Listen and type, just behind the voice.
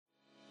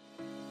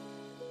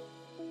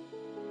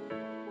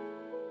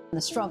The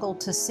struggle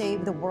to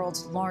save the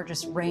world's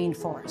largest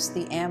rainforest,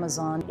 the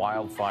Amazon.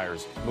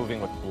 Wildfires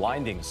moving with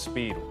blinding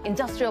speed.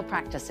 Industrial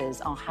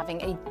practices are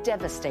having a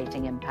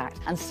devastating impact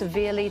and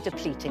severely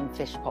depleting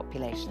fish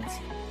populations.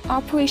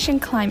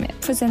 Operation Climate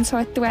presents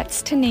our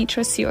Threats to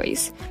Nature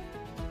series.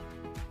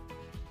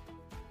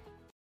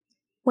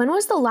 When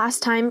was the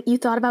last time you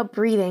thought about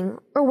breathing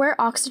or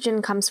where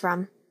oxygen comes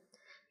from?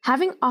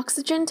 Having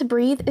oxygen to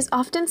breathe is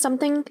often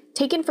something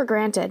taken for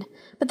granted,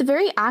 but the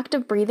very act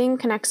of breathing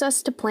connects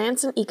us to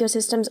plants and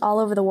ecosystems all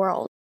over the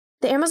world.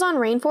 The Amazon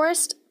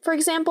rainforest, for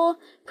example,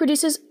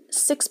 produces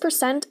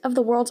 6% of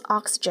the world's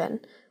oxygen,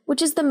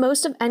 which is the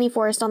most of any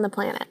forest on the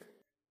planet.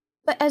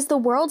 But as the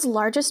world's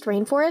largest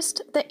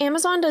rainforest, the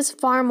Amazon does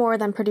far more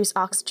than produce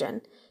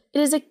oxygen.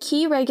 It is a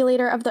key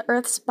regulator of the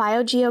Earth's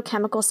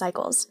biogeochemical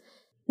cycles.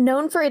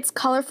 Known for its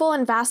colorful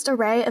and vast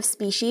array of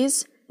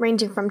species,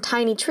 ranging from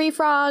tiny tree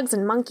frogs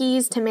and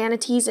monkeys to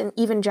manatees and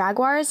even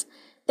jaguars,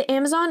 the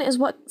Amazon is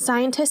what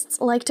scientists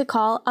like to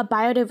call a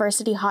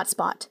biodiversity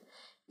hotspot.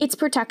 Its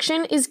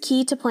protection is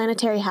key to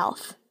planetary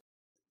health.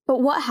 But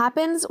what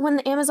happens when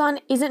the Amazon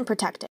isn't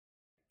protected?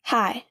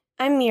 Hi,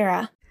 I'm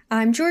Mira.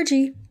 I'm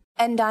Georgie.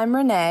 And I'm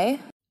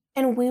Renee.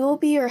 And we will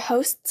be your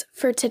hosts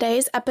for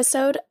today's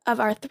episode of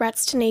our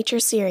Threats to Nature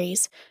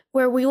series,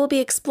 where we will be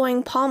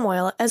exploring palm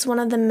oil as one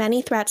of the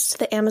many threats to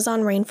the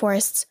Amazon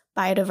rainforest's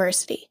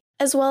biodiversity,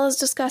 as well as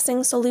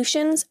discussing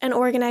solutions and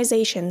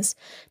organizations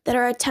that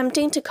are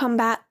attempting to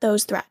combat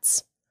those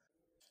threats.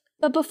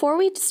 But before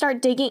we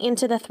start digging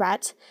into the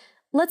threat,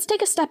 let's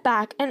take a step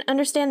back and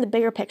understand the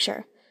bigger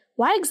picture.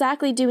 Why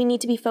exactly do we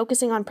need to be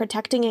focusing on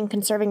protecting and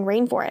conserving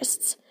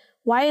rainforests?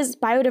 Why is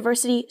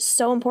biodiversity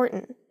so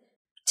important?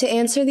 To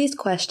answer these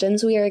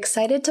questions, we are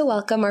excited to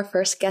welcome our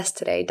first guest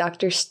today,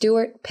 Dr.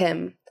 Stuart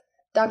Pimm.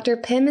 Dr.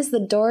 Pimm is the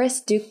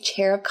Doris Duke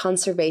Chair of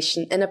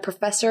Conservation and a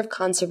professor of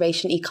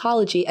conservation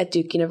ecology at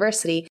Duke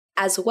University,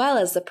 as well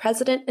as the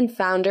president and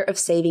founder of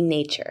Saving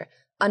Nature,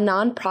 a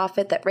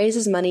nonprofit that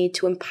raises money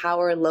to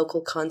empower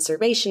local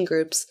conservation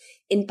groups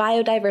in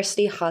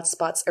biodiversity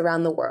hotspots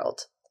around the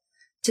world.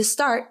 To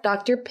start,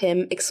 Dr.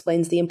 Pimm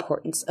explains the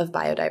importance of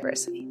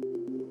biodiversity.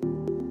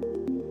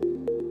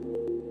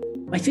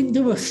 I think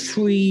there are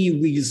three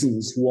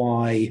reasons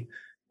why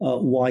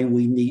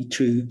we need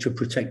to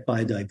protect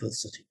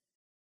biodiversity.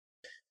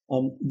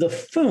 The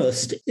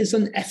first is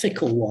an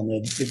ethical one,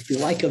 if you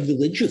like, a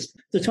religious,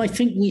 that I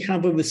think we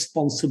have a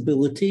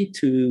responsibility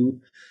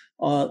to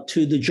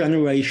the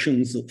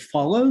generations that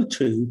follow,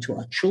 to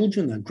our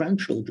children, our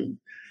grandchildren,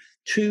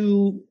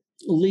 to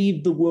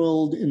leave the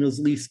world in as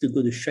least as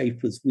good a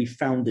shape as we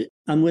found it.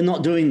 And we're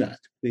not doing that.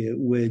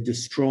 We're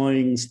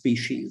destroying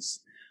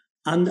species.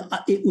 And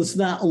it was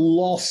that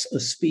loss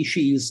of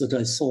species that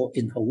I saw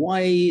in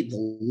Hawaii,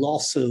 the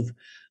loss of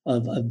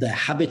their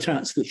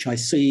habitats, which I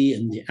see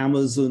in the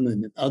Amazon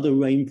and in other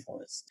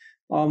rainforests,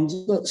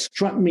 that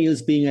struck me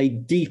as being a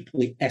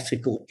deeply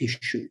ethical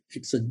issue.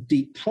 It's a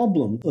deep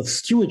problem of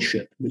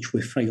stewardship, which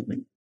we're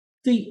failing.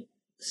 The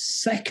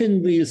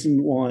second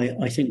reason why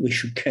I think we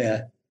should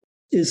care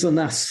is an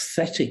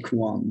aesthetic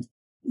one.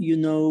 You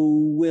know,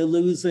 we're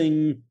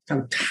losing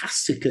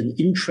fantastic and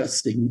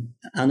interesting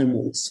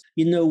animals.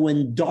 You know,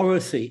 when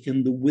Dorothy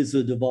in The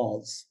Wizard of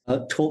Oz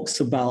talks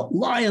about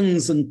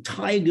lions and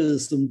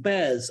tigers and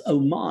bears,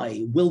 oh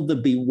my, will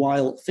there be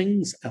wild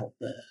things out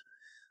there?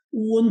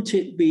 Wouldn't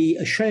it be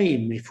a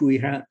shame if we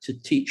had to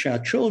teach our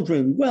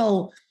children,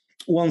 well,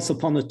 once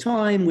upon a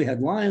time we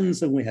had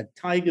lions and we had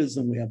tigers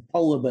and we had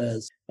polar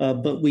bears,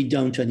 but we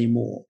don't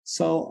anymore.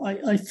 So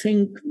I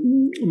think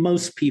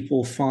most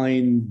people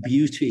find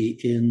beauty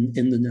in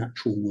the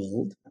natural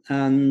world,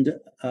 and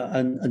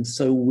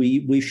so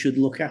we should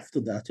look after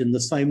that in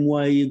the same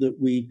way that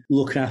we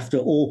look after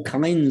all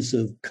kinds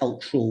of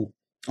cultural,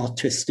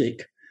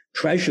 artistic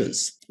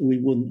treasures. We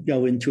wouldn't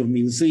go into a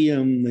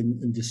museum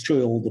and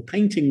destroy all the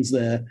paintings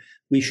there.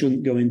 We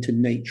shouldn't go into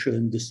nature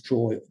and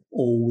destroy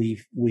all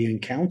we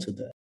encounter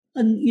there.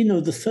 And, you know,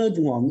 the third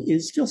one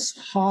is just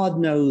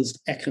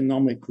hard-nosed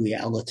economic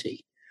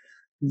reality.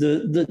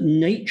 That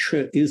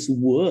nature is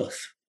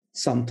worth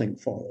something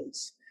for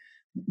us.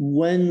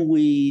 When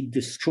we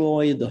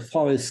destroy the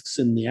forests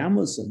in the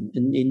Amazon,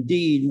 and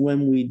indeed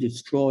when we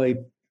destroy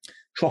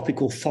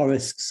tropical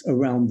forests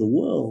around the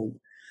world,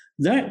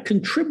 that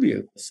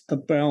contributes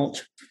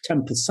about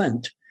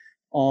 10%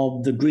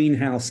 of the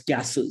greenhouse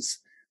gases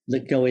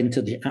that go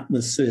into the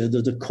atmosphere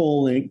that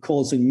are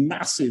causing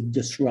massive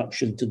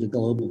disruption to the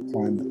global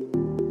climate.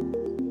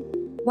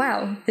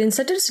 Wow, the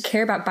incentives to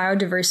care about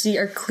biodiversity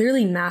are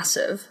clearly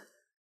massive.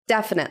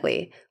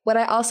 Definitely. What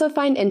I also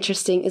find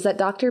interesting is that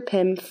Dr.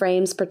 Pimm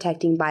frames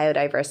protecting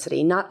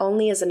biodiversity not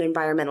only as an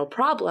environmental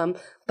problem,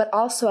 but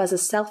also as a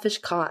selfish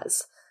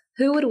cause.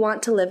 Who would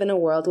want to live in a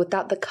world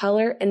without the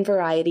color and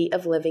variety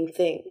of living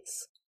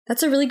things?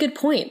 That's a really good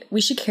point.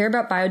 We should care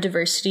about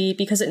biodiversity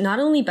because it not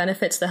only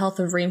benefits the health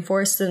of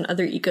rainforests and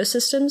other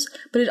ecosystems,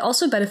 but it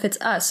also benefits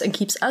us and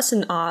keeps us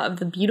in awe of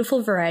the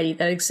beautiful variety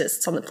that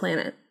exists on the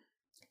planet.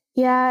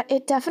 Yeah,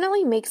 it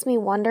definitely makes me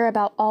wonder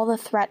about all the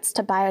threats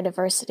to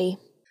biodiversity.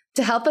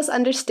 To help us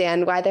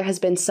understand why there has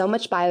been so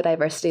much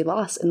biodiversity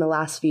loss in the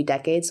last few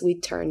decades, we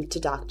turn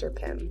to Dr.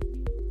 Pim.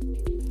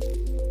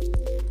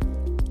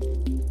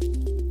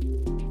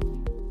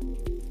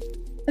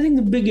 I think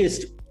the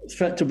biggest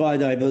threat to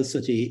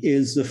biodiversity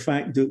is the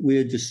fact that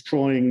we're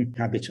destroying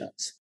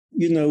habitats.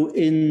 You know,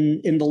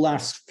 in the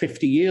last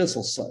 50 years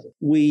or so,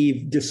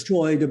 we've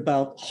destroyed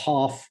about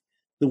half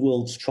the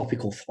world's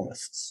tropical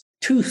forests.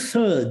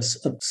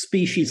 2/3 of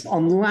species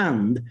on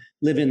land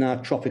live in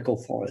our tropical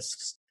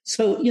forests.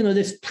 So, you know,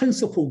 this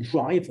principal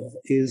driver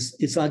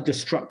is our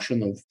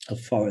destruction of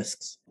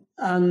forests.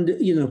 And,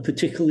 you know,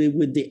 particularly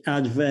with the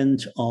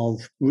advent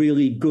of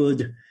really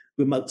good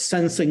remote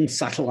sensing,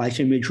 satellite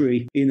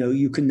imagery, you know,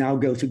 you can now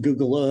go to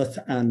Google Earth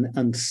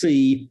and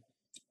see,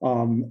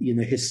 you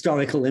know,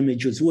 historical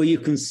images where you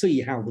can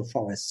see how the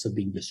forests have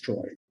been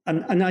destroyed.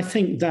 And I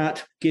think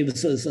that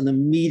gives us an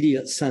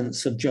immediate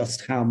sense of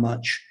just how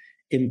much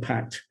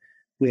impact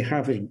we're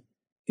having.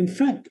 In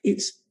fact,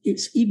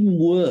 it's even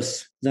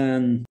worse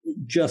than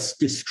just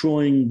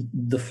destroying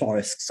the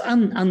forests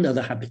and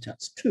other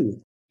habitats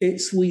too.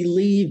 It's we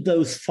leave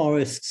those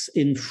forests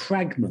in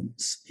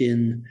fragments,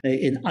 in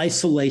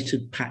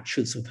isolated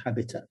patches of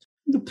habitat.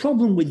 The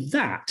problem with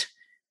that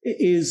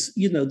is,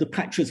 you know, the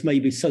patches may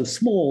be so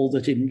small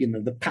that in, you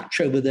know, the patch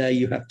over there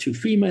you have 2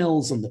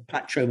 females and the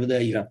patch over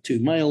there you have 2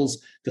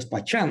 males just by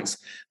chance.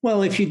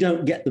 Well, if you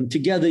don't get them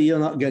together, you're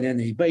not getting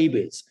any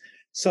babies.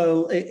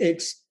 So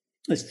it's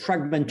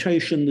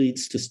fragmentation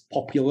leads to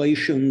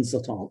populations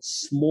that aren't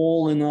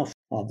small enough.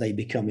 They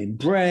become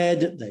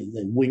inbred, they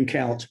wink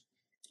out.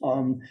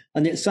 And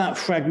it's that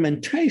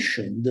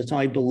fragmentation that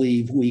I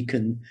believe we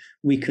can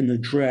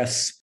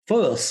address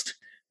first,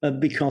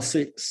 because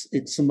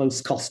it's the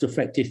most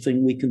cost-effective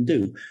thing we can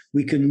do.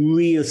 We can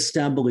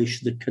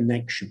reestablish the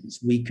connections.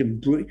 We can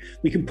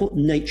put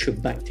nature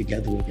back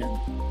together again.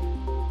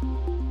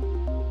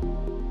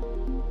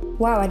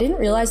 Wow, I didn't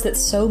realize that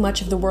so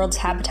much of the world's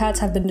habitats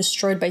have been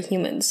destroyed by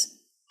humans.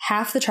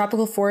 Half the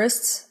tropical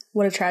forests?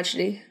 What a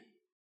tragedy.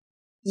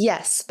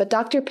 Yes, but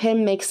Dr.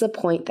 Pim makes the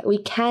point that we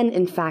can,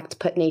 in fact,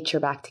 put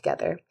nature back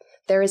together.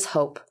 There is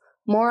hope.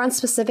 More on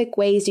specific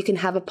ways you can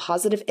have a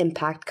positive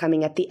impact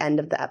coming at the end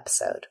of the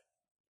episode.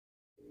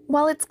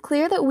 While it's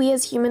clear that we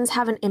as humans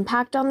have an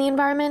impact on the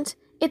environment,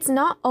 it's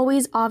not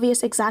always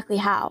obvious exactly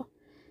how.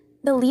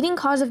 The leading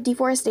cause of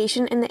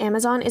deforestation in the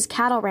Amazon is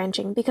cattle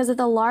ranching because of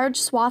the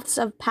large swaths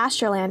of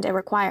pasture land it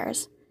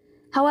requires.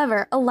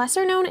 However, a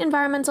lesser-known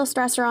environmental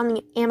stressor on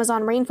the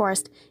Amazon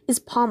rainforest is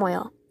palm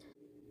oil.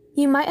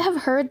 You might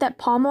have heard that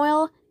palm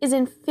oil is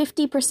in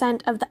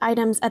 50% of the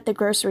items at the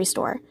grocery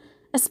store,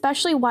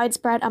 especially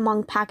widespread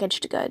among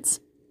packaged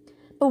goods.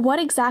 But what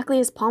exactly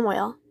is palm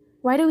oil?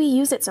 Why do we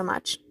use it so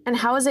much? And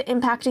how is it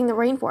impacting the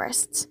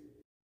rainforests?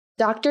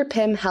 Dr.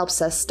 Pim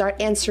helps us start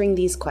answering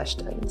these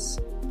questions.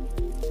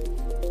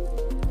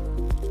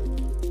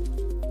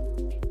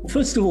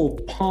 First of all,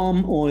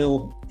 palm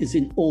oil is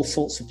in all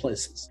sorts of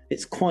places.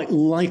 It's quite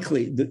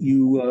likely that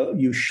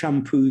you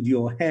shampooed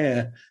your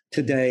hair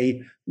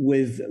today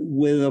with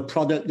a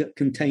product that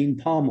contained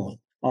palm oil.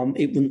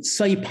 It wouldn't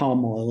say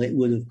palm oil, it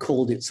would have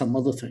called it some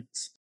other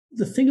things.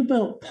 The thing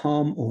about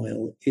palm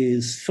oil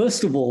is,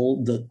 first of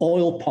all, that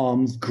oil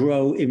palms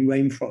grow in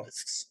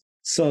rainforests.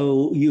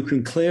 So you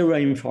can clear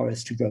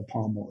rainforests to grow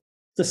palm oil.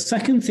 The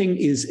second thing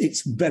is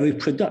it's very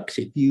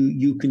productive.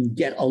 You can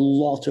get a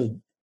lot of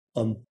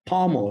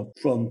palm oil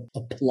from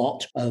a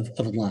plot of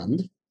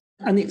land,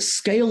 and it's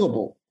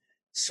scalable.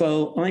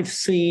 So I've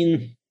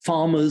seen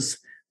farmers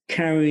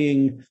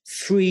carrying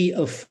 3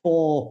 or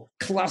 4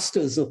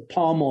 clusters of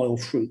palm oil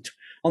fruit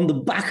on the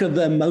back of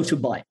their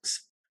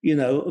motorbikes, you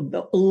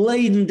know,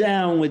 laden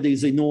down with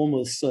these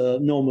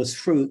enormous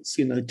fruits,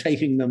 you know,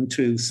 taking them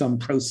to some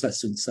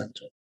processing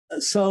center.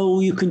 So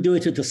you can do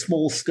it at a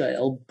small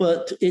scale,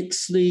 but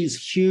it's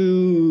these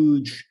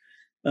huge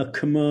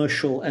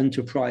commercial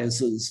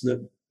enterprises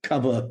that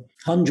cover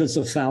hundreds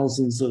of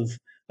thousands of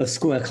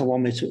square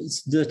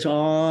kilometers that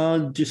are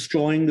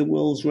destroying the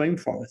world's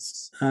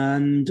rainforests.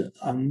 And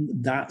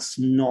that's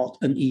not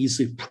an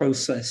easy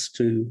process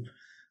to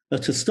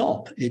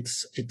stop.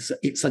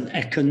 It's an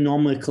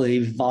economically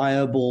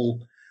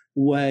viable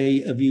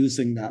way of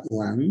using that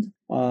land.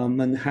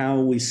 And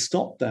how we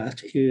stop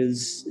that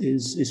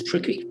is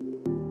tricky.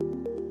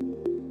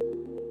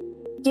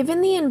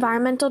 Given the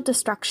environmental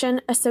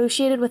destruction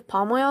associated with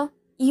palm oil,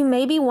 you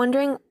may be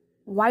wondering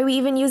why we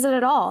even use it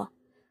at all.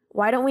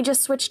 Why don't we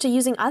just switch to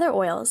using other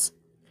oils?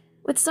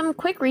 With some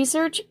quick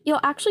research, you'll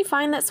actually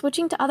find that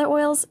switching to other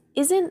oils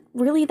isn't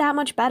really that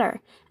much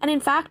better, and in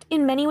fact,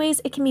 in many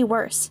ways, it can be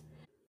worse.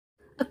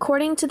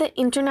 According to the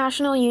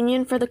International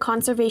Union for the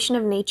Conservation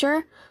of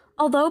Nature,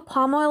 although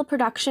palm oil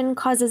production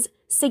causes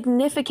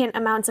significant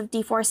amounts of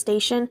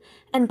deforestation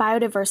and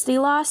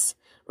biodiversity loss,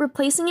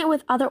 replacing it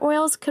with other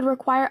oils could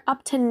require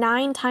up to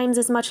 9 times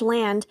as much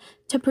land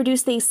to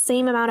produce the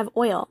same amount of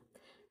oil.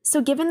 So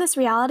given this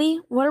reality,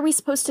 what are we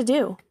supposed to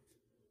do?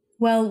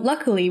 Well,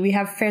 luckily, we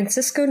have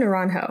Francisco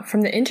Naranjo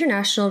from the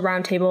International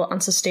Roundtable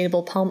on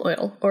Sustainable Palm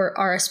Oil, or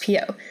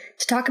RSPO,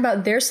 to talk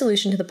about their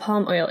solution to the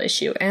palm oil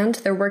issue and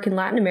their work in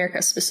Latin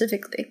America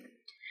specifically.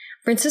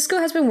 Francisco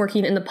has been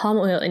working in the palm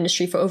oil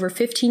industry for over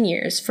 15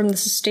 years from the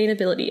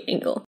sustainability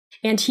angle,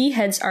 and he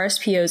heads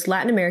RSPO's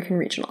Latin American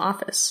regional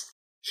office.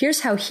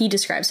 Here's how he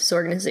describes his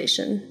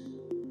organization.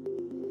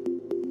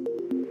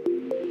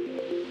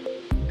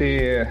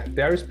 The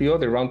RSPO,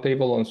 the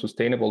Roundtable on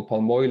Sustainable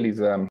Palm Oil, is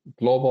a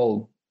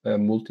global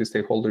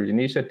multi-stakeholder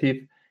initiative.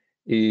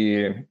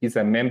 It is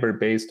a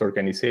member-based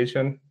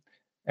organization,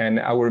 and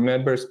our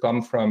members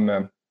come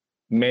from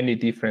many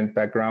different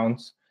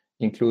backgrounds,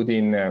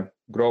 including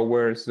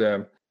growers,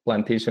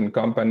 plantation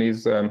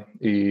companies,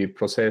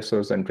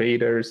 processors and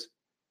traders,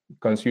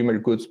 consumer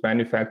goods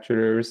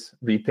manufacturers,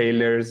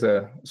 retailers,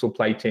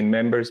 supply chain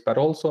members, but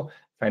also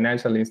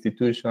financial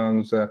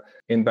institutions,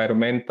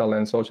 environmental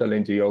and social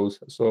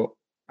NGOs. So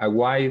a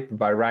wide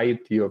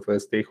variety of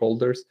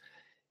stakeholders,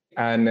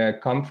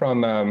 and come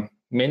from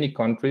many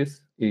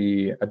countries.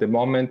 At the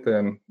moment,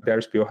 the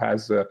RSPO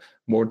has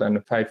more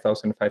than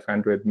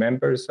 5,500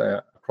 members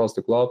across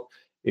the globe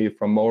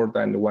from more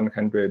than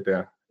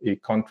 100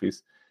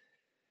 countries.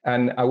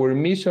 And our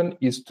mission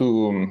is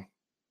to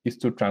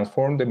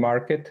transform the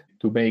market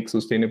to make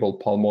sustainable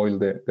palm oil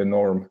the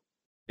norm.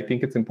 I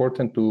think it's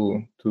important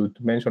to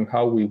mention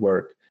how we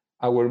work.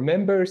 Our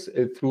members,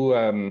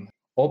 through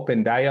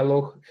open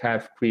dialogue,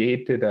 have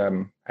created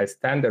a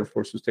standard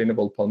for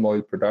sustainable palm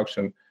oil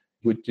production,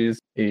 which is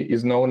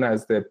known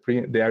as the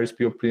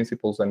RSPO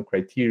Principles and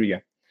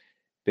Criteria,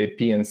 the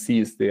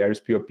PNCs, the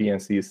RSPO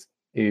PNCs.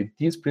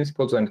 These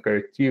principles and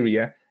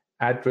criteria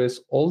address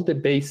all the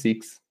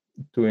basics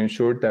to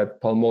ensure that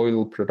palm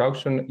oil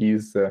production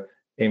is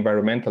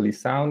environmentally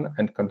sound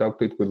and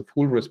conducted with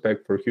full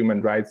respect for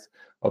human rights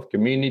of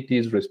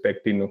communities,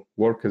 respecting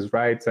workers'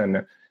 rights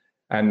and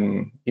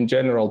in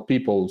general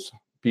people's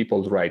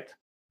rights.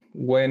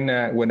 When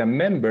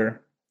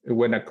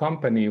a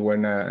company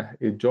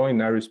join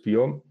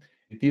RSPO,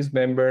 this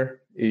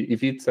member,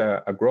 if it's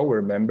a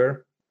grower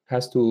member,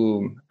 has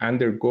to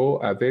undergo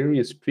a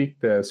very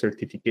strict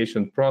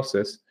certification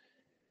process.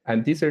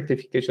 And this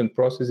certification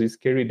process is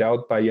carried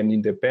out by an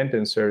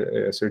independent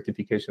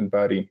certification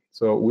body.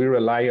 So we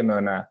rely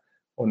on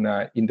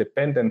an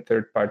independent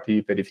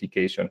third-party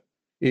verification.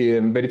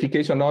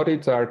 Verification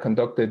audits are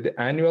conducted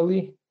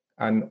annually,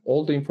 and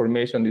all the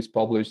information is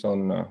published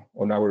on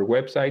our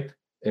website,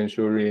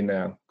 ensuring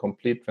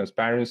complete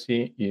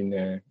transparency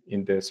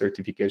in the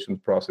certification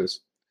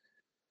process.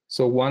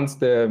 So once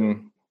the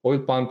oil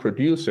palm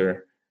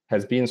producer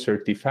has been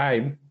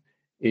certified,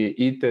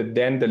 it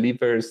then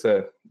delivers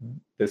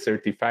the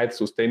certified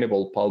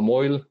sustainable palm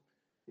oil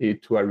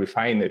to a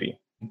refinery.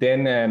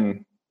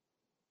 Then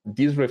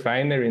this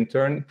refinery in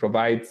turn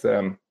provides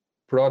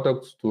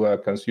products to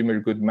consumer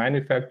good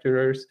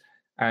manufacturers.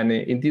 And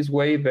in this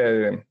way,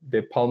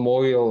 the palm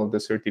oil, the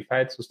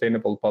certified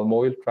sustainable palm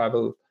oil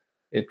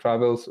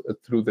travels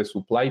through the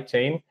supply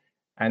chain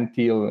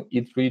until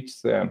it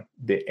reaches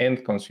the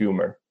end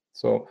consumer.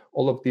 So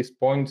all of these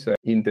points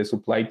in the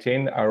supply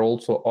chain are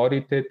also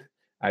audited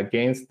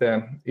against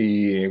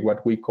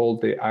what we call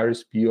the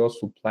RSPO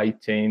supply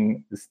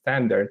chain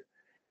standard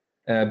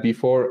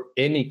before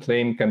any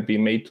claim can be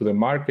made to the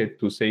market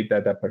to say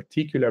that a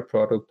particular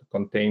product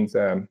contains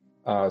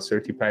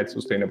certified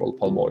sustainable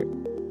palm oil.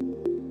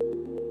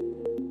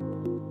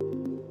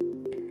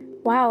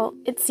 Wow,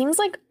 it seems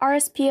like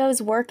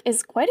RSPO's work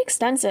is quite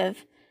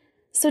extensive.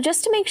 So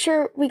just to make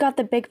sure we got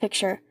the big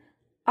picture,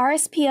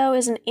 RSPO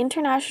is an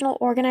international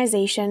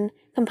organization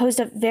composed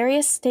of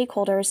various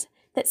stakeholders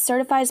that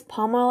certifies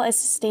palm oil as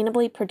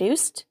sustainably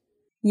produced?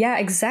 Yeah,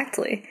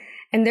 exactly.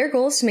 And their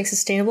goal is to make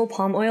sustainable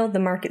palm oil the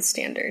market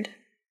standard.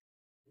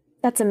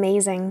 That's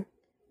amazing.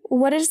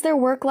 What is their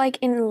work like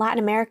in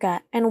Latin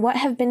America, and what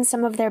have been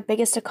some of their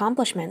biggest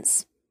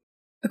accomplishments?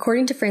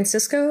 According to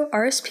Francisco,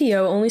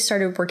 RSPO only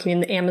started working in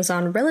the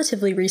Amazon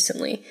relatively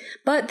recently,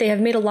 but they have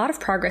made a lot of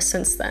progress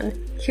since then.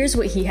 Here's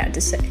what he had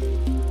to say.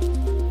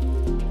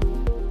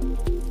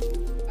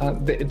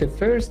 The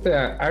first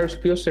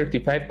RSPO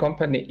certified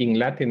company in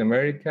Latin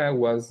America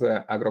was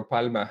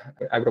Agropalma.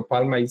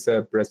 Agropalma is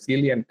a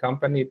Brazilian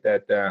company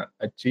that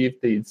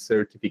achieved its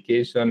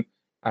certification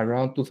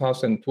around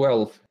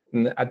 2012.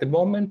 And at the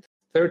moment,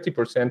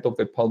 30% of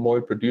the palm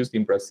oil produced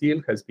in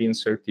Brazil has been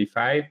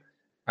certified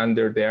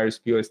under the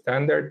RSPO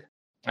standard.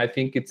 I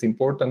think it's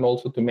important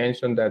also to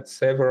mention that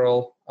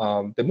several,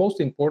 the most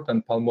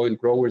important palm oil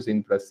growers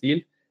in Brazil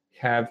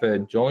have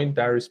joined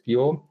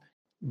RSPO.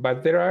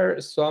 But there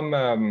are some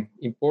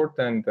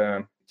important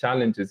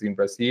challenges in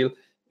Brazil.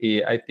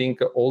 I think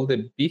all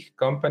the big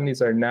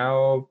companies are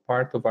now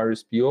part of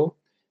RSPO,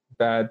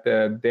 but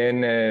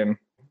then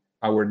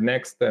our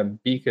next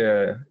big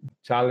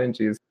challenge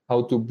is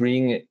how to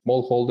bring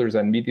smallholders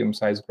and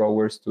medium-sized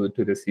growers to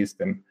the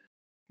system.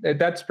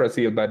 That's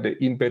Brazil, but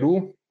in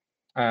Peru,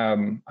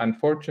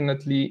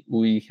 unfortunately,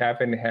 we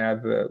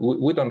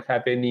don't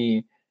have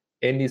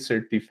any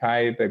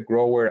certified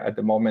grower at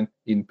the moment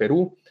in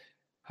Peru.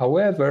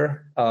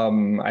 However,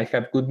 I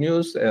have good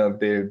news.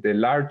 The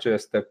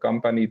largest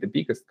company, the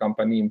biggest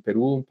company in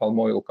Peru, palm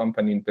oil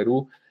company in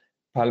Peru,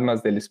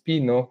 Palmas del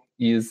Espino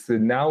is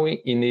now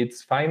in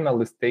its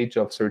final stage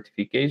of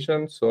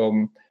certification.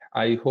 So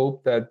I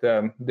hope that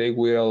they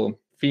will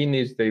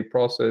finish their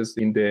process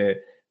in the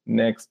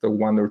next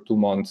 1 or 2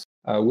 months.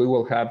 We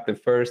will have the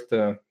first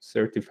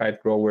certified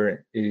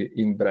grower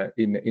in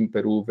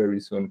Peru very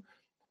soon.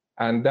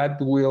 And that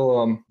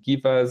will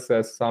give us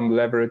some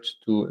leverage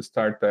to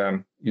start,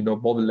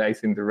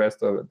 mobilizing the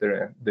rest of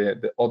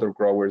the other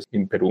growers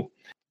in Peru.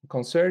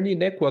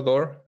 Concerning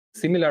Ecuador,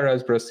 similar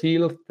as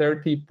Brazil,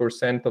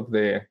 30% of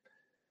the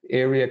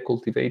area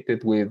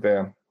cultivated with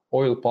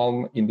oil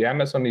palm in the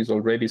Amazon is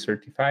already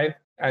certified.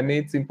 And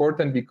it's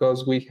important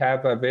because we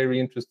have a very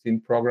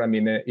interesting program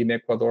in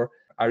Ecuador.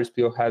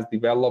 RSPO has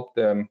developed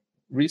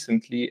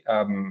recently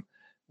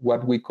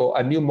what we call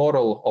a new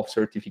model of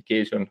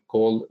certification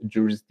called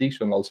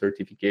jurisdictional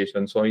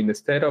certification. So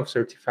instead of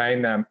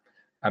certifying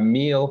a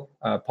mill,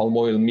 a palm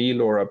oil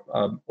mill, or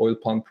a oil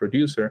palm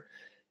producer,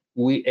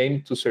 we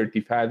aim to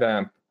certify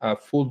a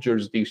full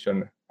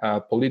jurisdiction,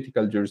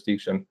 political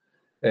jurisdiction.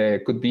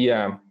 Could be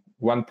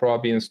one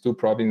province, 2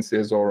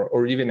 provinces,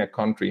 or even a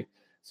country.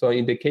 So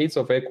in the case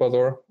of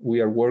Ecuador,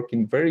 we are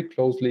working very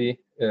closely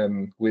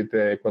with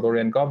the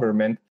Ecuadorian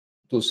government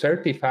to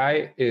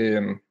certify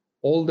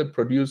all the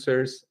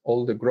producers,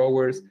 all the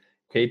growers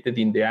located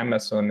in the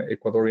Amazon,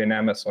 Ecuadorian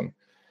Amazon.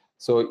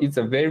 So it's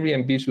a very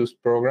ambitious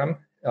program,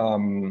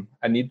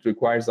 and it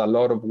requires a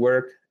lot of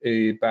work,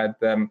 but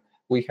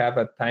we have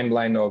a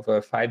timeline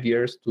of 5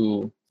 years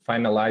to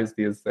finalize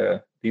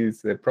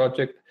this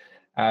project.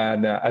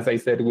 And as I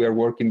said, we are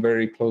working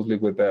very closely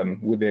with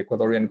the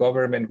Ecuadorian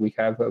government. We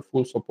have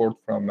full support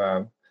from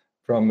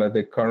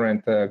the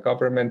current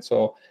government.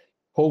 So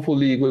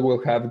hopefully we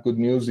will have good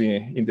news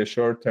in the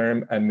short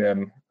term.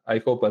 And I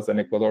hope as an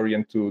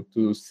Ecuadorian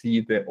to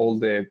see all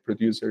the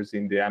producers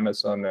in the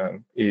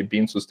Amazon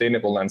being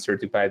sustainable and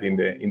certified in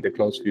the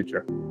close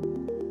future.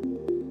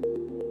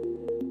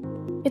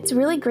 It's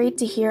really great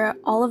to hear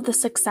all of the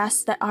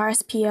success that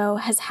RSPO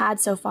has had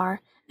so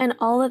far and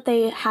all that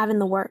they have in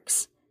the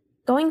works.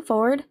 Going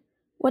forward,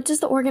 what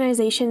does the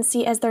organization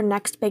see as their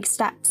next big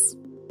steps?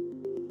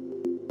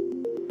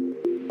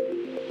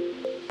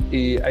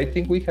 I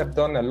think we have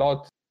done a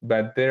lot,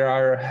 but there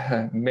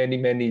are many,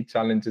 many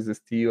challenges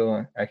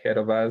still ahead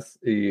of us.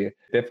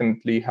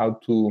 Definitely how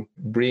to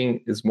bring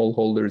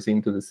smallholders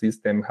into the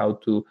system, how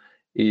to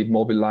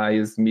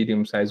mobilize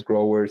medium-sized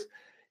growers.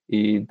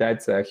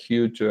 That's a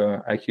huge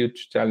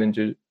challenge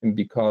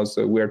because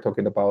we are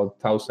talking about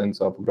thousands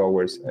of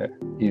growers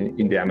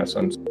in the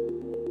Amazon.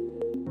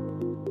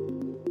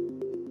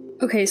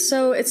 Okay,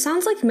 so it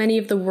sounds like many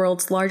of the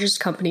world's largest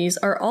companies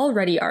are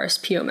already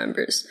RSPO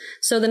members.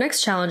 So the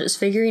next challenge is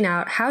figuring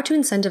out how to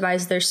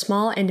incentivize their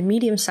small and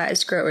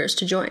medium-sized growers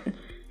to join.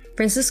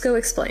 Francisco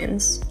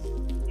explains.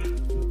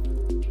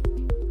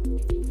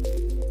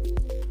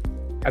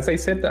 As I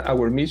said,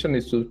 our mission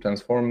is to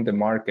transform the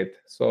market.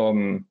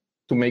 So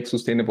to make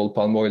sustainable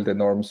palm oil the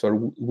norm.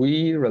 So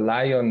we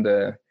rely on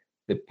the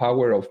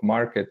power of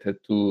market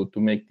to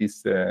make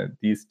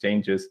these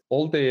changes.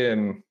 All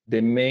the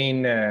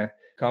main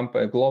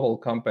global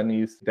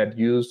companies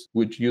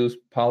which use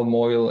palm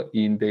oil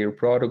in their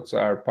products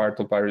are part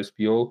of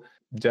RSPO.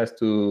 Just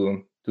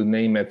to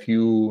name a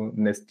few: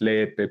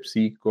 Nestlé,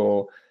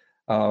 PepsiCo,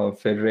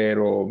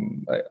 Ferrero,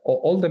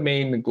 all the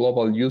main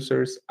global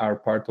users are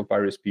part of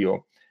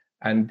RSPO,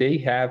 and they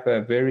have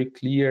a very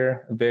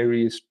clear,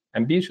 very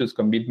ambitious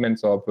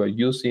commitments of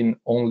using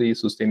only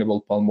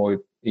sustainable palm oil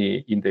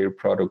in their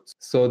products.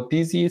 So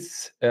this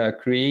is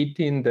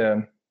creating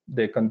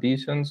the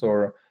conditions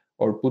or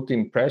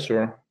putting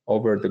pressure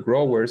over the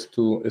growers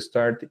to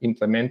start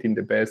implementing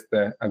the best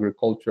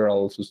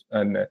agricultural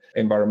and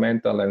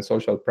environmental and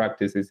social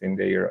practices in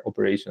their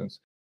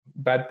operations.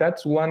 But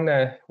that's one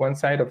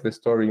side of the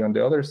story. On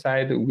the other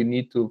side, we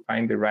need to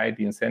find the right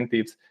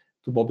incentives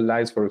to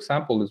mobilize, for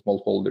example,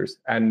 smallholders.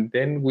 And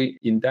then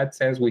in that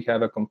sense, we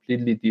have a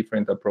completely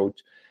different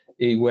approach.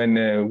 When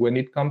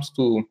it comes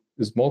to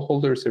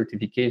smallholder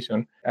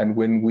certification, and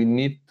when we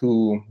need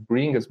to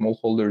bring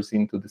smallholders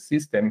into the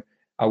system,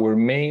 our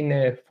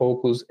main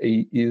focus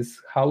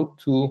is how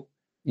to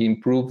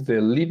improve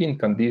the living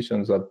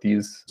conditions of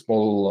these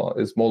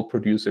small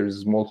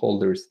producers,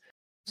 smallholders.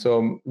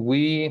 So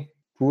we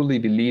truly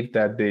believe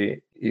that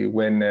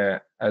when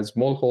a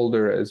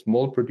smallholder, a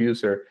small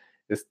producer,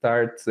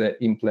 starts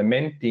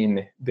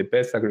implementing the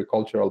best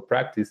agricultural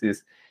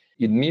practices,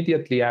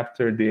 immediately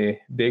after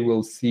they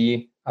will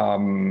see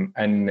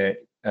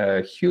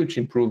a huge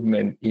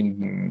improvement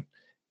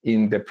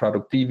in the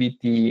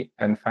productivity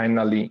and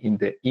finally in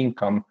the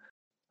income.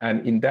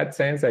 And in that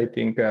sense, I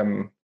think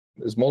a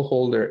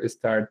smallholder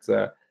starts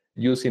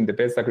using the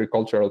best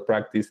agricultural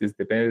practices,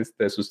 the best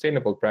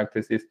sustainable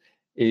practices,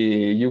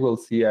 you will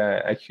see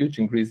a huge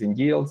increase in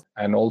yields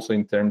and also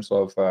in terms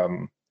of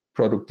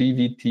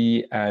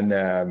productivity and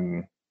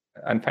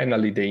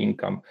finally the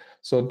income.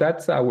 So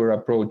that's our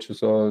approach.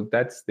 So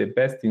that's the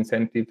best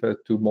incentive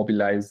to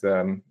mobilize.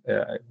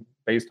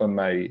 Based on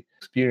my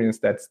experience,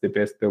 that's the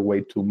best way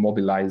to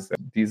mobilize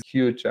this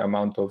huge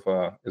amount of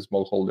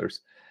smallholders.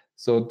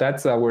 So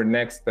that's our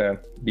next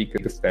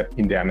big step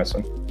in the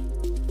Amazon.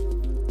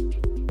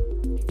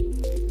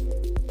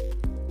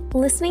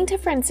 Listening to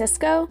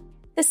Francisco,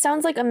 this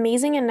sounds like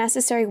amazing and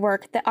necessary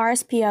work that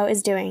RSPO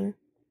is doing.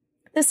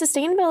 The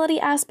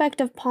sustainability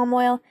aspect of palm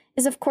oil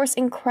is of course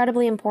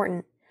incredibly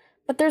important,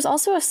 but there's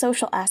also a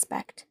social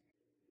aspect.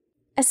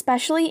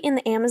 Especially in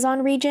the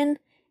Amazon region,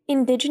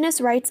 indigenous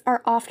rights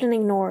are often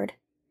ignored.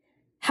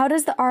 How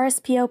does the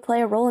RSPO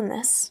play a role in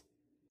this?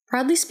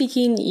 Broadly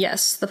speaking,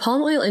 yes, the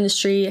palm oil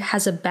industry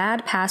has a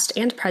bad past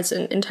and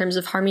present in terms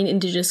of harming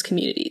indigenous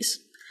communities.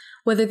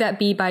 Whether that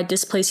be by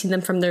displacing them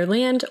from their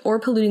land or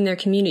polluting their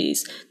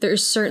communities, there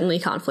is certainly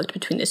conflict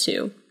between the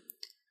two.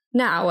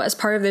 Now, as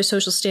part of their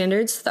social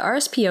standards, the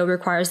RSPO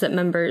requires that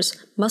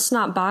members must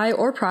not buy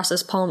or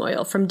process palm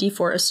oil from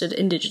deforested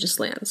indigenous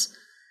lands.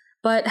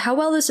 But how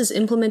well this is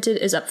implemented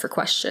is up for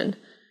question.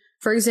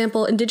 For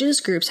example,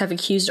 indigenous groups have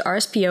accused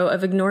RSPO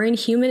of ignoring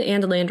human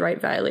and land right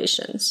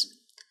violations.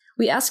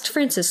 We asked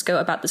Francisco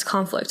about this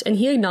conflict, and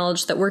he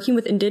acknowledged that working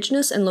with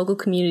indigenous and local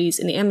communities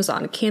in the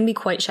Amazon can be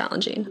quite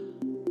challenging.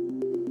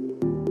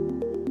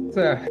 It's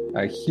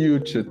a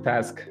huge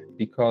task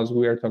because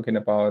we are talking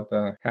about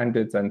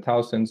hundreds and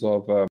thousands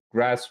of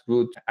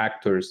grassroots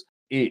actors.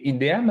 In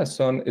the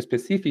Amazon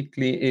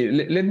specifically,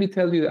 let me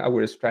tell you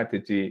our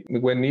strategy.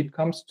 When it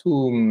comes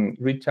to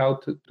reach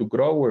out to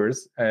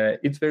growers,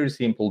 it's very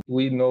simple.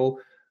 We know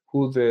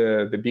who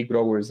the big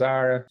growers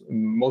are.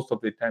 Most of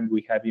the time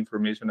we have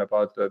information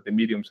about the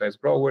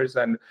medium-sized growers,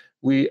 and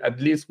at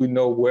least we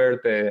know where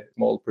the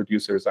small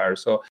producers are.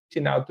 So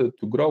reaching out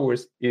to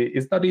growers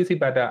is not easy,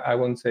 but I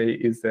won't say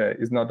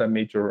is not a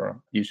major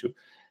issue.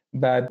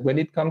 But when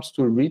it comes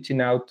to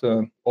reaching out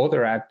to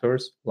other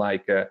actors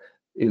like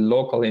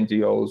local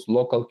NGOs,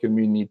 local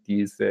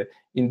communities,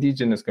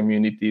 indigenous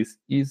communities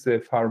is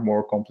far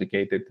more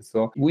complicated.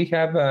 So we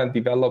have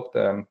developed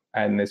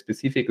a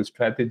specific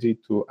strategy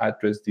to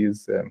address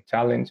this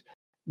challenge.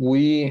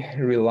 We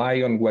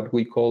rely on what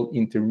we call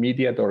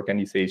intermediate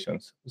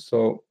organizations.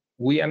 So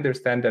we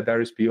understand that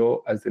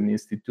RSPO as an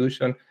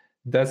institution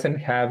doesn't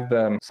have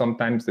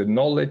sometimes the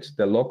knowledge,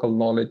 the local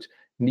knowledge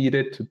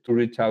needed to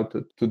reach out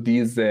to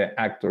these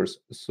actors.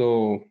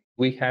 So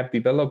we have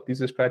developed this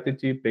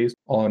strategy based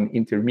on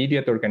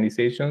intermediate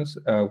organizations.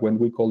 When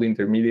we call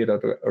intermediate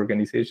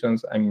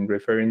organizations, I'm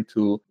referring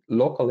to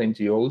local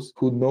NGOs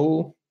who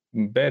know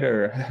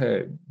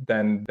better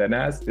than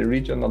us the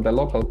regional, the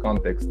local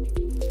context.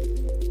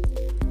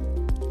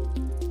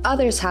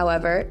 Others,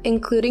 however,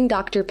 including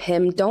Dr.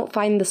 Pim, don't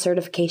find the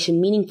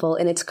certification meaningful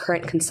in its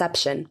current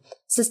conception.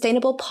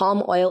 Sustainable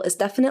palm oil is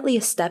definitely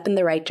a step in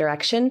the right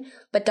direction,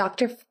 but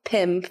Dr.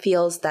 Pim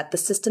feels that the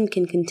system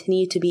can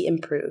continue to be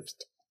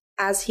improved.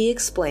 As he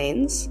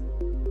explains,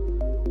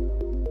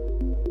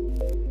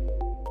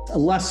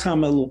 last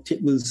time I looked,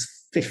 it was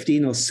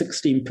 15 or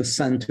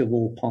 16% of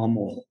all palm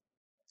oil.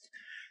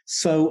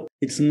 So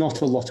it's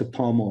not a lot of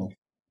palm oil,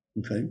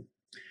 okay?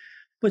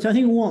 But I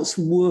think what's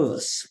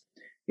worse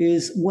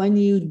is when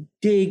you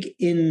dig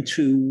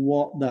into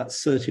what that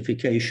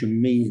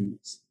certification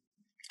means.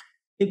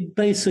 It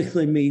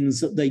basically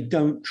means that they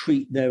don't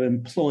treat their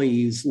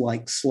employees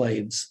like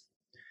slaves.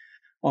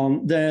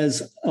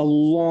 There's a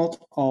lot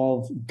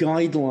of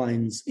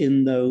guidelines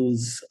in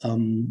those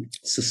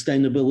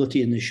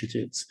sustainability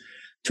initiatives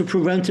to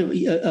prevent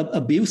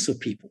abuse of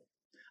people.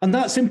 And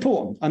that's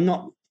important. I'm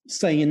not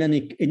saying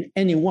in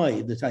any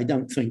way that I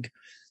don't think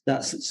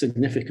that's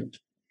significant.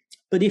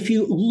 But if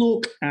you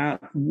look at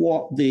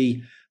what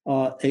the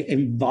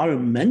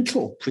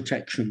environmental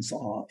protections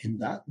are in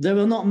that, there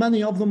are not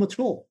many of them at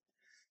all.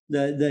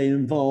 They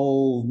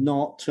involve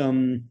not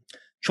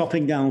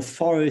chopping down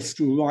forest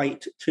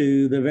right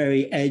to the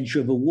very edge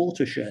of a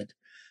watershed,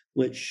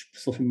 which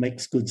sort of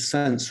makes good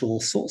sense for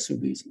all sorts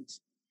of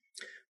reasons.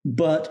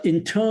 But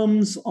in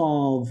terms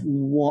of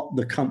what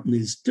the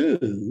companies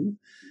do,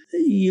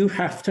 you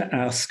have to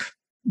ask,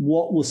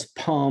 what was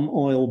palm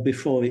oil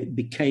before it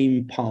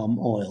became palm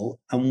oil,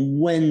 and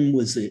when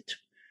was it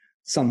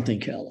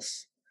something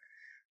else?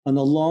 And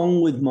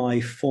along with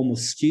my former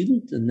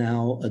student and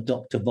now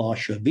Dr.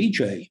 Varsha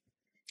Vijay,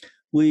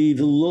 we've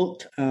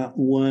looked at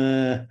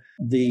where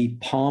the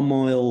palm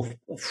oil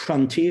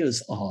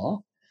frontiers are,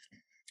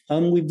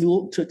 and we've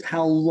looked at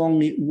how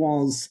long it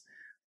was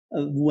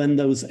when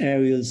those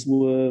areas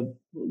were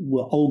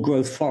old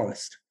growth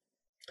forest.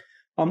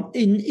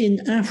 In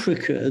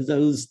Africa,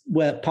 those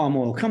where palm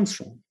oil comes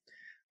from,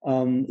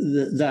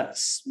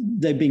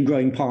 they've been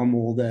growing palm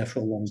oil there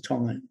for a long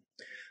time.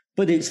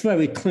 But it's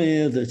very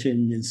clear that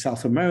in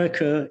South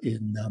America,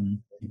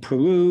 in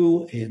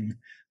Peru,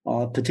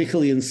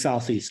 particularly in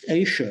Southeast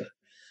Asia,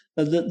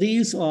 that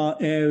these are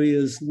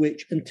areas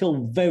which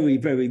until very,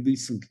 very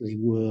recently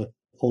were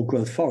old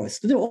growth forests.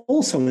 There were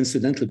also,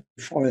 incidentally,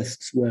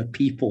 forests where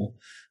people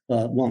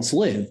once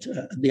lived.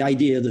 The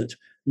idea that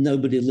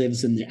nobody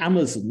lives in the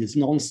Amazon is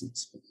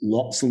nonsense.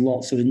 Lots and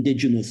lots of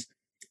indigenous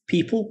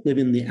people live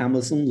in the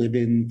Amazon, live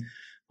in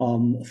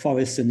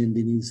forests in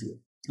Indonesia.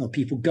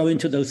 People go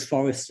into those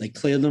forests, they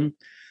clear them,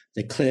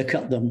 they clear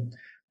cut them,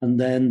 and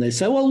then they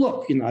say, well,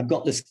 look, I've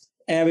got this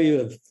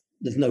area of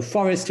there's no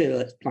forest here,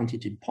 let's plant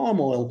it in palm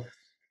oil.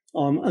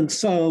 And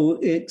so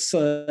it's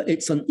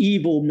an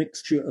evil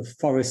mixture of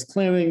forest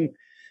clearing,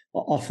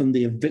 often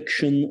the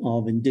eviction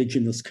of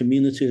indigenous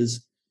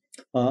communities,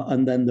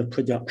 and then the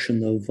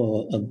production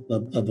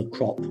of a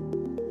crop.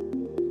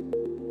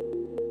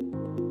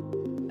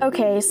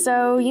 Okay,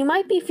 so you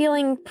might be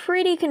feeling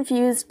pretty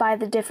confused by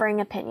the differing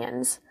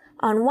opinions.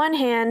 On one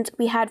hand,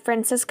 we had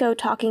Francisco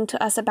talking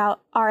to us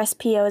about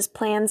RSPO's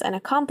plans and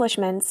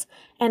accomplishments,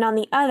 and on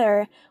the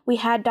other, we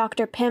had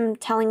Dr. Pim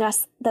telling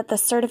us that the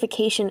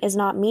certification is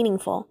not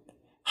meaningful.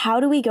 How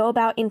do we go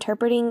about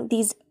interpreting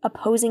these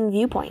opposing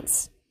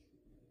viewpoints?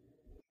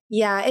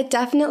 Yeah, it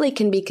definitely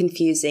can be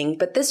confusing,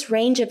 but this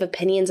range of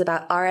opinions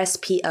about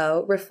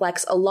RSPO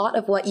reflects a lot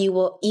of what you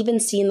will even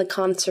see in the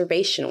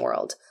conservation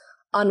world.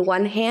 On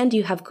one hand,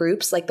 you have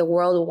groups like the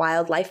World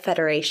Wildlife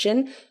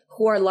Federation,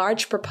 who are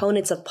large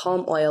proponents of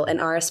palm oil and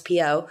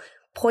RSPO,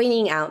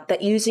 pointing out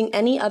that using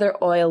any other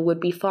oil would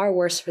be far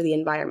worse for the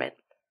environment.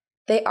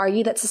 They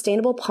argue that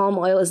sustainable palm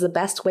oil is the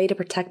best way to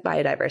protect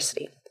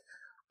biodiversity.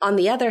 On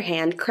the other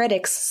hand,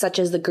 critics, such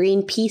as the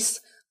Greenpeace,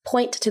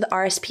 point to the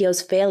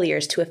RSPO's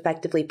failures to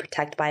effectively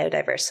protect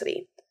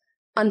biodiversity.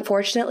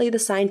 Unfortunately, the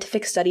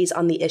scientific studies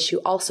on the issue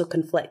also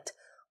conflict,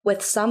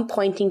 with some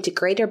pointing to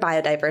greater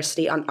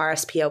biodiversity on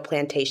RSPO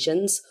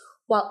plantations,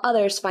 while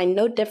others find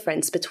no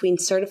difference between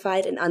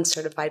certified and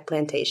uncertified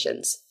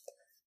plantations.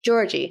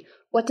 Georgie,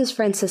 what does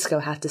Francisco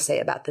have to say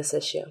about this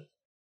issue?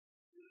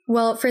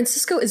 Well,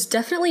 Francisco is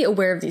definitely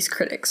aware of these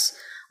critics.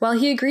 While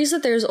he agrees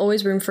that there is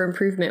always room for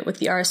improvement with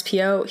the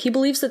RSPO, he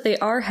believes that they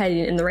are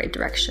heading in the right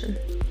direction.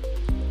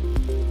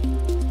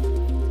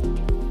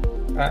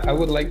 I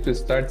would like to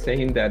start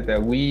saying that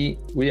we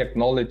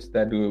acknowledge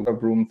that we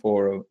have room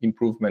for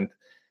improvement,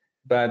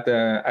 but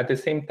at the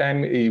same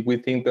time, we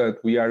think that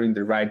we are in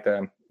the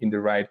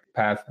right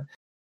path.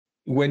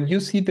 When you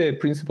see the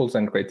principles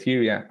and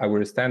criteria,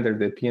 our standard,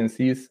 the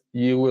PNCs,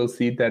 you will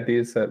see that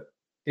it's an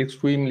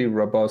extremely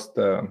robust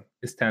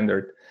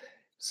standard.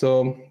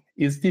 So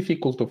it's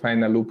difficult to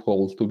find a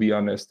loophole, to be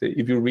honest,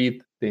 if you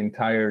read the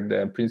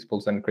entire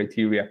principles and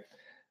criteria.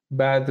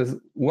 But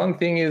one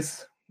thing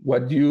is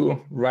what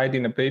you write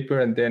in a paper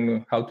and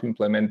then how to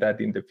implement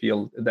that in the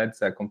field.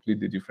 That's a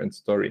completely different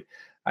story.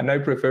 And I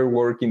prefer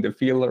work in the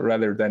field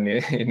rather than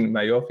in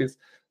my office.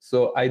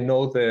 So I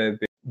know the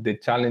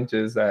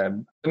challenges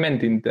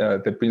implementing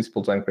the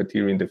principles and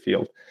criteria in the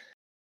field.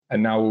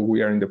 And now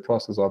we are in the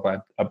process of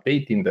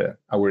updating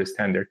our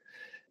standard.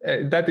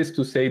 That is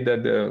to say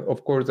that,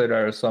 of course,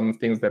 there are some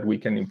things that we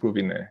can improve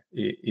in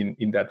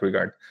that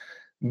regard.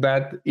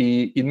 But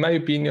in my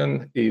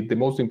opinion, the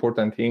most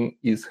important thing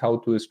is how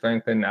to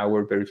strengthen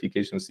our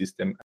verification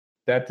system.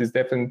 That is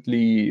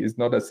definitely is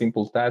not a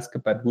simple task,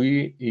 but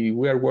we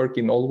are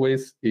working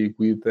always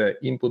with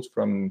inputs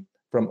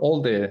from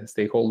all the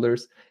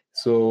stakeholders.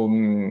 So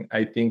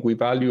I think we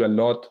value a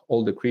lot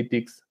all the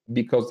critics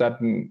because that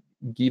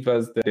give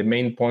us the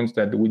main points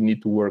that we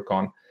need to work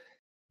on.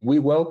 We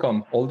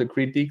welcome all the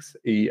critics.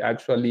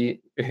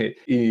 Actually,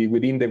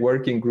 within the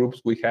working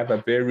groups, we have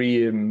a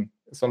very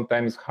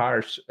sometimes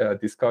harsh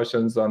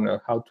discussions on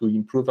how to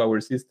improve our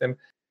system.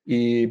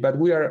 But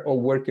we are all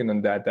working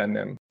on that,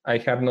 and I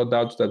have no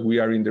doubts that we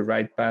are in the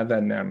right path,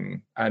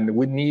 and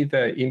we need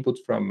input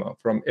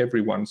from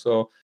everyone.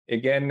 So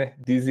again,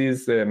 this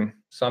is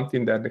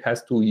something that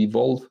has to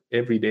evolve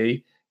every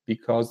day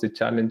because the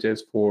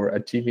challenges for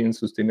achieving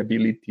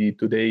sustainability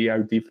today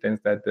are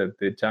different than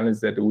the challenge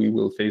that we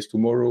will face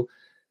tomorrow.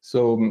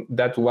 So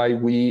that's why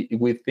we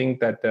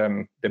think that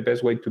the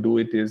best way to do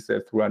it is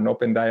through an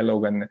open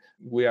dialogue, and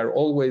we are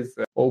always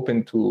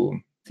open to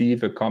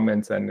receive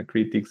comments and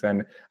critics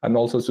and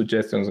also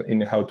suggestions in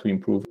how to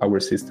improve our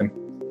system.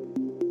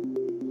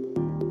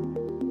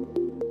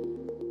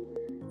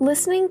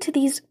 Listening to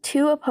these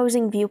two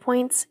opposing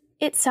viewpoints,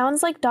 it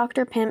sounds like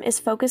Dr. Pim is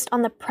focused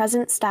on the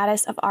present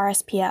status of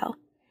RSPO.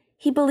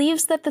 He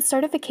believes that the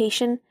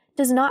certification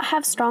does not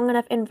have strong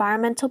enough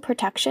environmental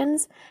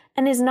protections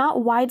and is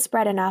not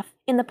widespread enough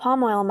in the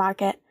palm oil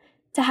market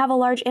to have a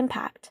large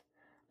impact.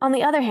 On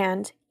the other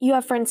hand, you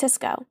have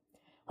Francisco.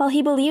 While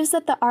he believes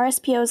that the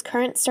RSPO's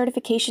current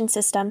certification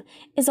system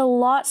is a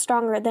lot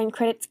stronger than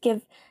critics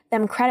give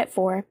them credit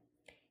for,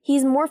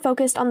 he's more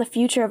focused on the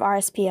future of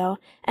RSPO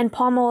and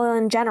palm oil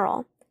in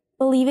general,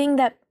 believing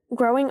that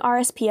growing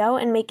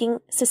RSPO and making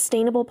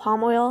sustainable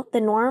palm oil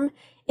the norm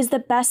is the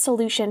best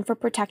solution for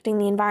protecting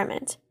the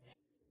environment.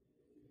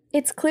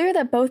 It's clear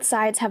that both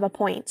sides have a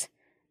point,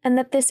 and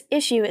that this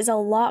issue is a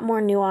lot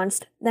more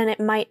nuanced than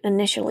it might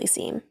initially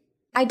seem.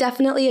 I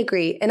definitely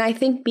agree, and I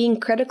think being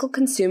critical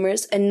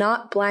consumers and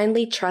not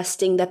blindly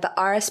trusting that the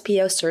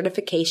RSPO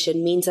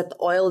certification means that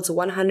the oil is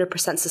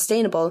 100%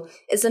 sustainable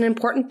is an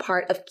important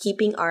part of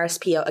keeping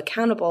RSPO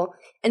accountable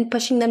and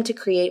pushing them to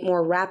create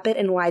more rapid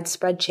and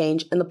widespread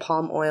change in the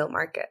palm oil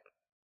market.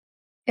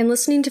 And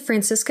listening to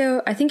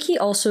Francisco, I think he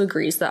also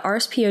agrees that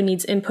RSPO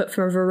needs input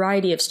from a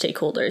variety of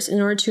stakeholders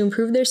in order to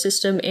improve their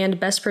system and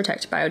best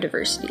protect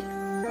biodiversity.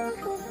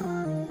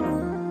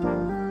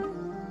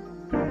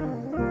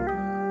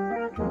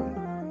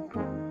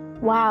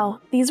 Wow,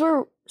 these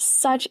were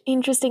such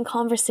interesting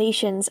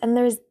conversations, and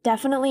there's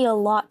definitely a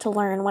lot to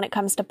learn when it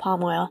comes to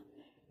palm oil.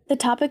 The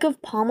topic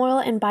of palm oil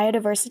and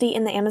biodiversity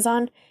in the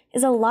Amazon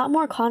is a lot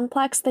more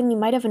complex than you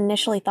might have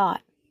initially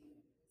thought.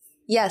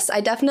 Yes,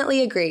 I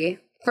definitely agree.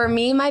 For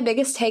me, my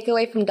biggest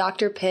takeaway from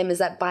Dr. Pim is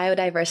that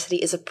biodiversity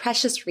is a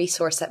precious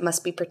resource that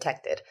must be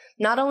protected,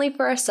 not only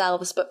for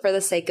ourselves, but for the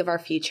sake of our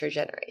future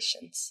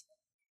generations.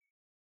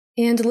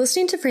 And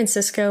listening to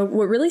Francisco,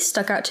 what really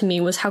stuck out to me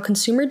was how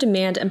consumer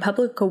demand and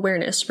public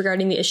awareness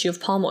regarding the issue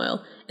of palm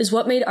oil is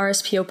what made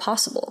RSPO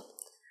possible.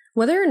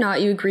 Whether or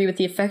not you agree with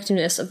the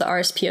effectiveness of the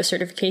RSPO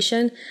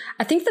certification,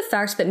 I think the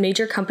fact that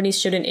major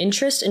companies showed an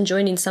interest in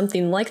joining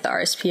something like the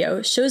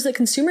RSPO shows that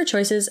consumer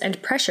choices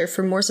and pressure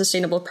for more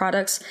sustainable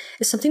products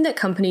is something that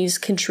companies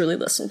can truly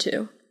listen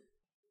to.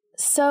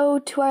 So,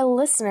 to our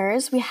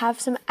listeners, we have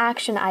some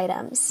action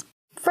items.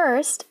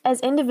 First, as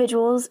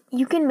individuals,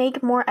 you can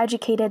make more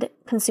educated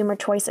consumer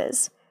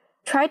choices.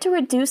 Try to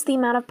reduce the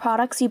amount of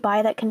products you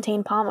buy that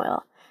contain palm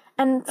oil.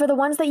 And for the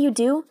ones that you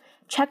do,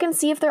 check and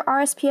see if they're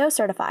RSPO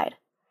certified.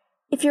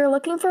 If you're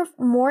looking for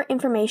more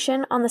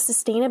information on the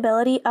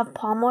sustainability of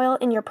palm oil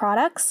in your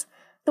products,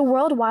 the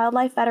World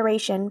Wildlife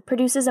Federation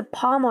produces a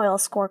palm oil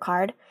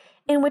scorecard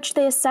in which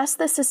they assess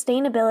the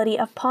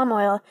sustainability of palm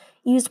oil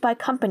used by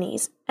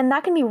companies, and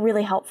that can be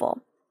really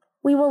helpful.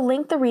 We will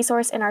link the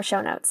resource in our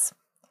show notes.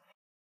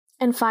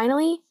 And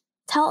finally,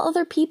 tell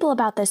other people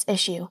about this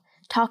issue.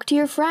 Talk to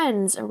your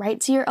friends, write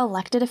to your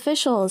elected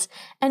officials,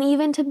 and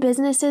even to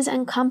businesses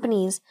and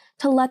companies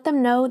to let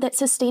them know that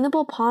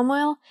sustainable palm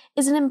oil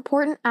is an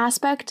important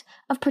aspect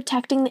of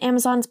protecting the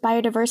Amazon's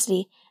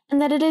biodiversity and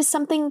that it is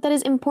something that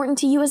is important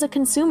to you as a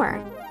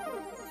consumer.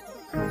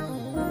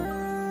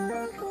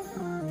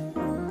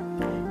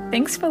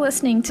 Thanks for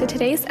listening to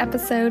today's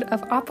episode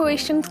of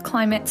Operation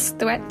Climate's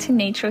Threat to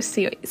Nature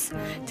series.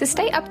 To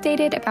stay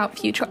updated about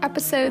future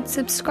episodes,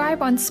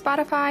 subscribe on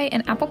Spotify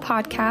and Apple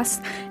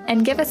Podcasts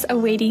and give us a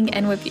rating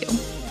and review.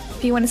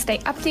 If you want to stay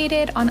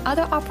updated on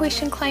other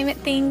Operation Climate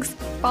things,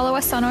 follow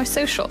us on our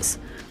socials.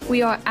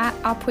 We are at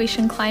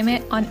Operation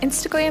Climate on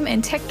Instagram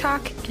and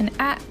TikTok and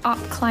at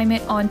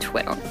OpClimate on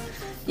Twitter.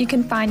 You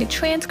can find a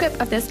transcript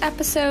of this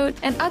episode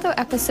and other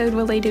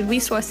episode-related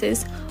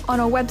resources on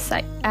our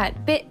website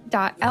at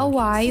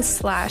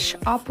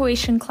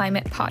bit.ly/Operation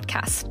Climate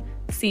Podcast.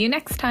 See you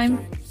next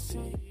time.